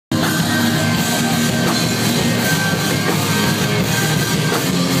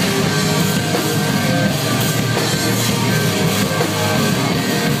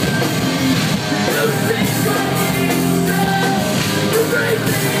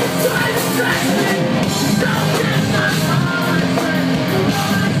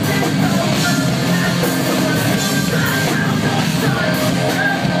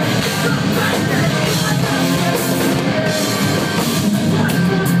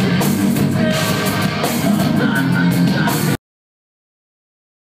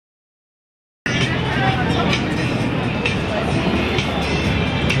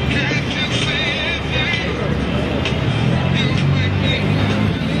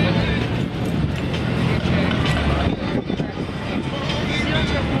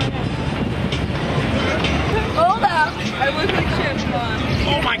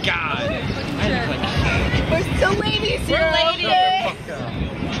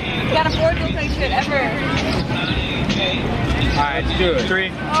can't afford to look like shit ever. Alright, do it. 3,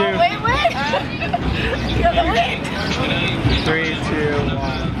 2. Oh, wait. You're the lead. 3, 2, 1.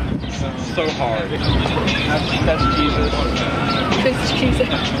 So hard. That's Jesus. This is Jesus.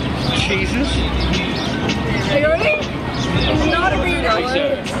 Jesus? Are you ready? It's not a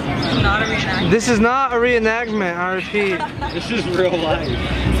reenactment. Not a reenactment. This is not a reenactment, I repeat. This is real life.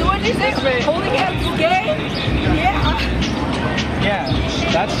 So what do you think? Holding hands is gay? Yeah. Yeah,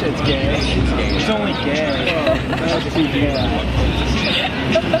 that shit's gay. It's only gay. That's too gay.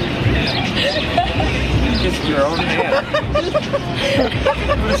 It's your own hand.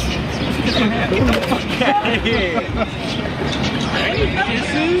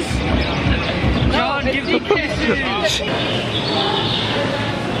 Kisses? John, give me kisses!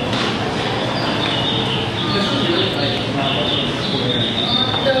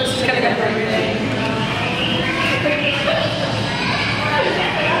 No, it's just kind of got everything.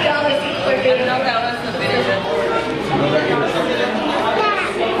 No, that was the video.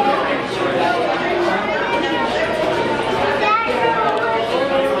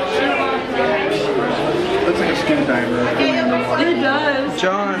 Looks like a scuba diver. It does.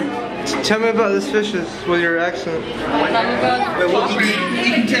 John, tell me about this fishes with your accent. You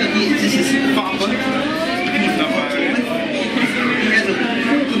can tell this is Papa. He has a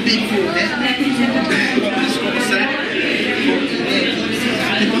big foot there. This is what I said.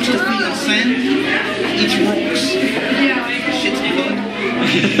 He wants to feed on sand, eats rocks. Yeah. Shit's blood.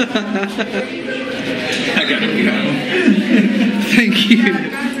 I gotta go. Thank you.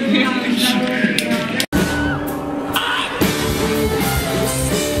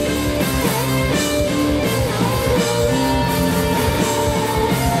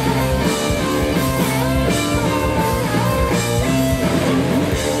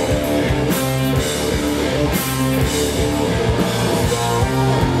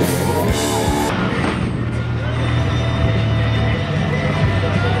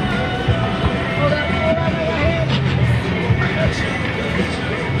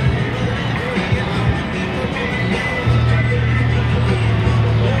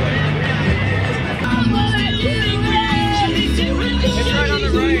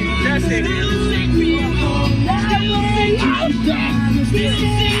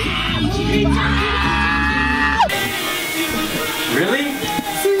 Really?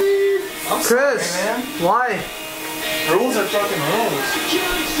 Chris, sorry, man. Why? Rules are fucking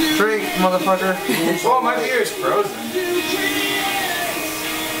rules. Drink, motherfucker. Oh, my beer is frozen.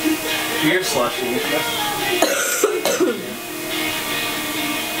 Beer slushy.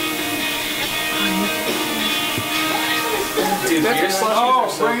 Dude, beer slushies are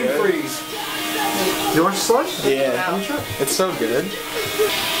so brain good. Freeze. You want slush? Yeah. It's so good.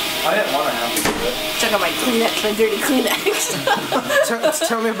 I didn't want to have to do it. Check out my Kleenex, my dirty Kleenex.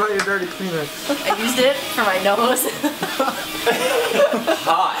 Tell me about your dirty Kleenex. I used it for my nose.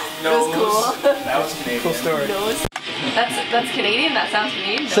 Hot. It was cool. That was Canadian. Cool story. Nose. That's Canadian? That sounds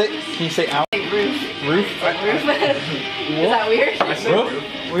Canadian. Can you say out? Say roof. Roof? Roof? Is that weird? Roof?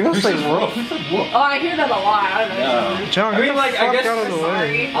 We don't say woof. Oh, I hear that a lot. I don't know. John, I mean, like, I guess, out of the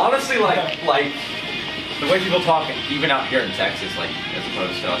way. honestly, like, the way people talk, even out here in Texas, like, as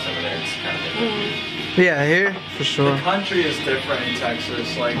opposed to us over there, it's kind of different. Yeah, here, for sure. The country is different in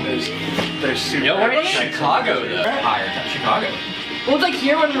Texas. Like, there's super. You know, we're in Chicago, though. Higher Chicago. Well, it's like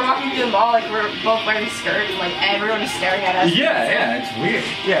here when we're walking through the mall, like we're both wearing skirts, and like everyone is staring at us. Yeah, it's weird.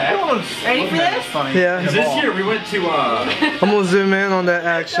 Yeah, everyone's Ready for this? funny. Yeah. Because this year we went to, I'm gonna zoom in on that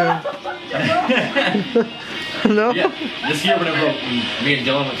action. No? yeah, this year whenever me and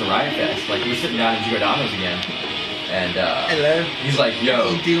Dylan went to Riot Fest, like, we were sitting down in Giordano's again, and Hello. he's like, yo,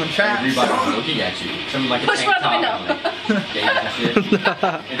 You doing traps? everybody's looking at you. Some like a Push tank one top window. and, like, gay and shit.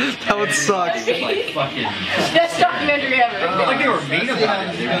 That would suck. Just, like, fucking, Best documentary ever. not like they were mean about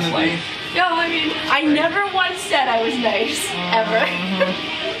it, they were just like, No, I mean, I never once said I was nice, ever.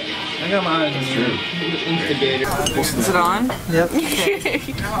 I got my eyes on you. Instigator. Is it on? Yep.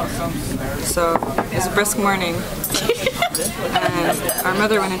 So, it was a brisk morning, and our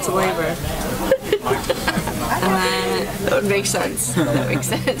mother went into labor. And then, That would make sense. That makes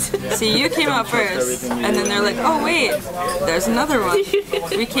sense. see, you came out first, and then they're like, oh wait, there's another one.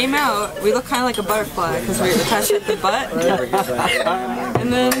 We came out, we look kind of like a butterfly, because we were attached at the butt,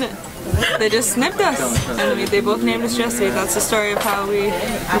 and then they just snipped us, and they both named us Jesse. That's the story of how we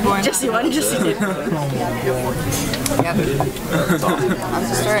were born. Jesse 1, Jesse 2. Yep. That's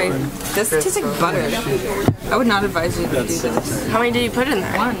the story. This tastes like butter. I would not advise you to do this. How many did you put in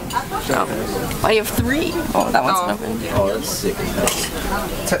there? 1. Oh. Why you have 3? Oh, that one's open.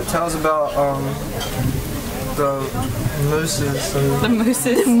 Tell us about the mooses and The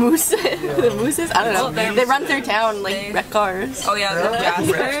mooses. The mooses? I don't know. Well, they run through town like wreck cars. Oh yeah, the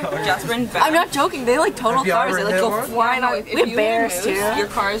Jasper and Beth. I'm not joking. They like total Have you cars. ever They like hit go one? flying out. If We have you bears hit a moose, too. your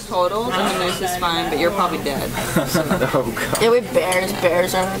car is totaled and the moose is fine, but you're probably dead. Oh god. Yeah, we have bears.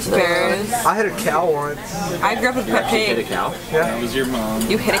 Bears are Bears. I hit a cow once. I grew up with a pet Hit a pig. cow. That was your mom.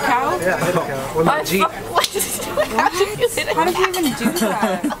 You hit a cow? Yeah, I hit a cow with my What? Jeep. What? How did you hit How did you even do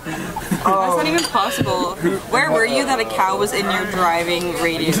that? That's not even possible. Where were you that a cow was in your driving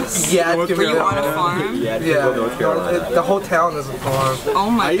radius? Yeah, Were you on a farm? Yeah, North Yeah, Carolina. the whole town is a farm. Oh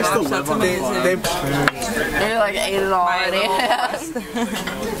my I used to gosh, live that's on a amazing. They like ate it already.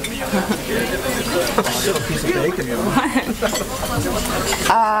 Still a piece of bacon though.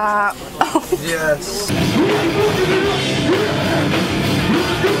 Yes.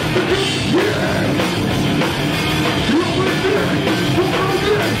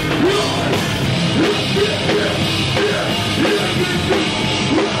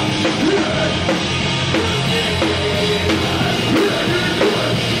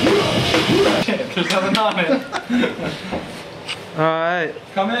 There's nothing on it. Alright,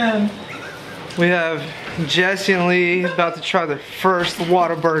 Come in. we have Jesse and Lee about to try their first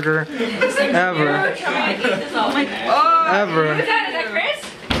Whataburger ever. Oh my god. Ever. Is that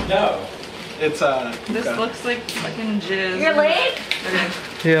Chris? No. It's This looks like fucking jizz. You're late?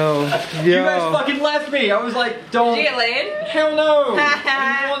 Yo, You guys yo. fucking left me. I was like, don't. Did you get laid? Hell no.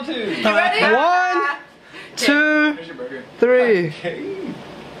 I didn't want to. You ready? 1, 2, Here's your burger. 3. Hey,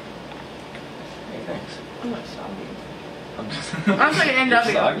 thanks. I'm taking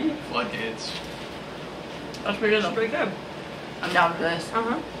NW. Soggy? Floodgates. That's pretty good. Pretty good. I'm down for this.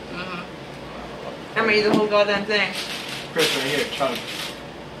 I'm gonna eat the whole goddamn thing. Chris, right here. Chug.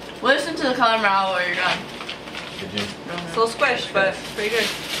 Listen to the color now while you're done. Did you? It's a little squished, but it's pretty good.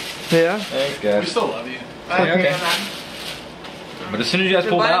 Yeah? Thanks, We guys. still love you. Okay. But as soon as you guys The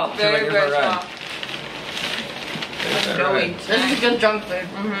pulled bun out, is she's like, very, here's very my ride. soft. Joey. This is good junk food.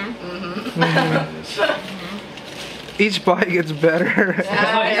 Each bite gets better.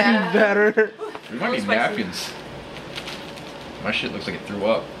 Yeah. Better. We might need napkins. My shit looks like it threw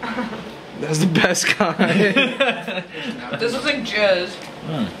up. That's the best kind. This looks like jizz.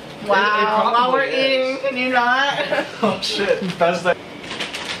 Wow. While we're eating, can you not? Oh shit. Best thing.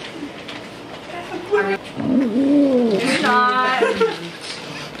 Not.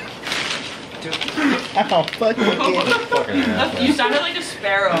 Oh, fucking Fucking asshole. You sounded like a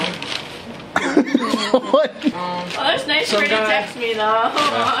sparrow. What? Oh, that's nice Some for you to guy- text me though.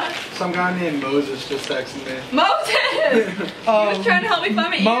 Some guy named Moses just texted me. Moses! He was trying to help me find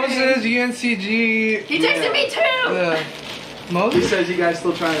my Moses, UNCG. He texted me too. Yeah. He Moses? says you guys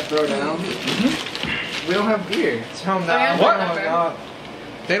still trying to throw down. We don't have beer. Tell him Oh, yeah, that. what?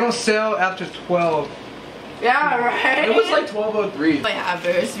 They don't sell after 12. Yeah, right. It was like 12:03. I have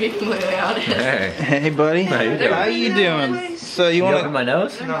beers, to be completely honest. Hey. Hey, buddy. How you doing? How you doing? So you You want up in my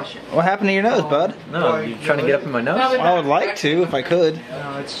nose? No, What happened to your nose, bud? No, you trying to get up in my nose? I would like to if I could.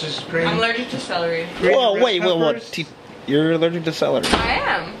 no, it's just green. I'm allergic to celery. green Whoa, red wait, what? peppers. You're allergic to celery. I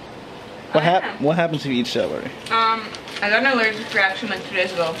am. What I am. What happens if you eat celery? I got an allergic reaction like 2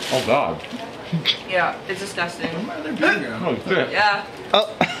 days ago. Oh god. Yeah, it's disgusting. Oh shit. Yeah,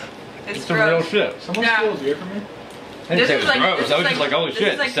 Oh, it's Some real gross. shit. Someone Yeah. stole beer from me? I didn't say it was gross. this I was is just like, holy this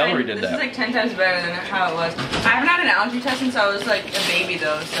shit, is like celery 10 did This that. is like 10 times better than how it was. I haven't had an allergy test since I was like a baby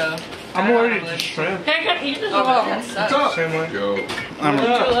though, so. I'm I don't allergic know. to shrimp. Hey, can I eat this Oh, one? that sucks. Same way. Yo, I'm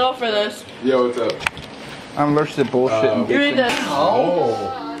Too little for this. yo, what's up? allergic to bullshit and You need bitching.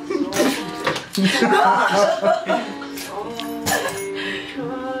 this.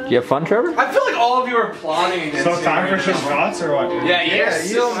 You have fun, Trevor? I feel like all of you are plotting against So me time for right some now. shots or what? Yeah,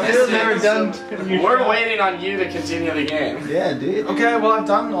 You've never done. We're waiting on you to continue the game. Yeah, dude. Okay, well I've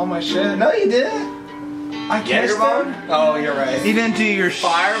done all my shit. No, you didn't. I Jägerbomb? Oh, you're right. You didn't do your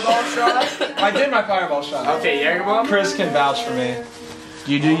Fireball shot? I did my fireball shot. Okay, Jägerbomb? Chris can vouch for me.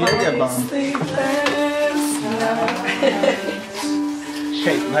 You do yoga bomb.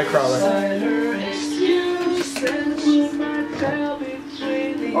 Shake, Nightcrawler.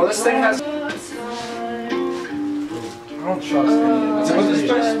 Oh, this thing has. I don't trust it. What's this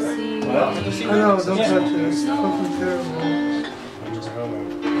place? I know, don't touch it. It's fucking terrible.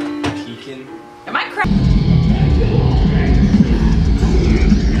 Peeking. Am I cra-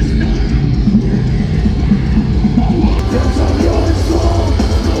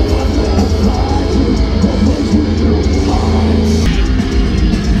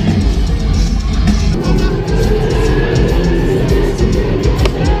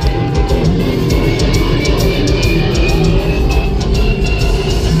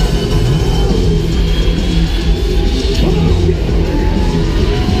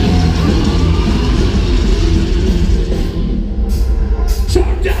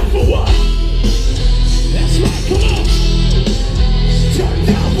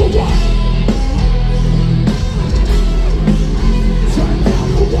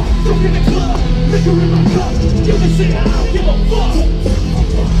 liquor in my cup. You can say I don't give a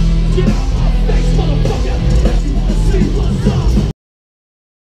fuck.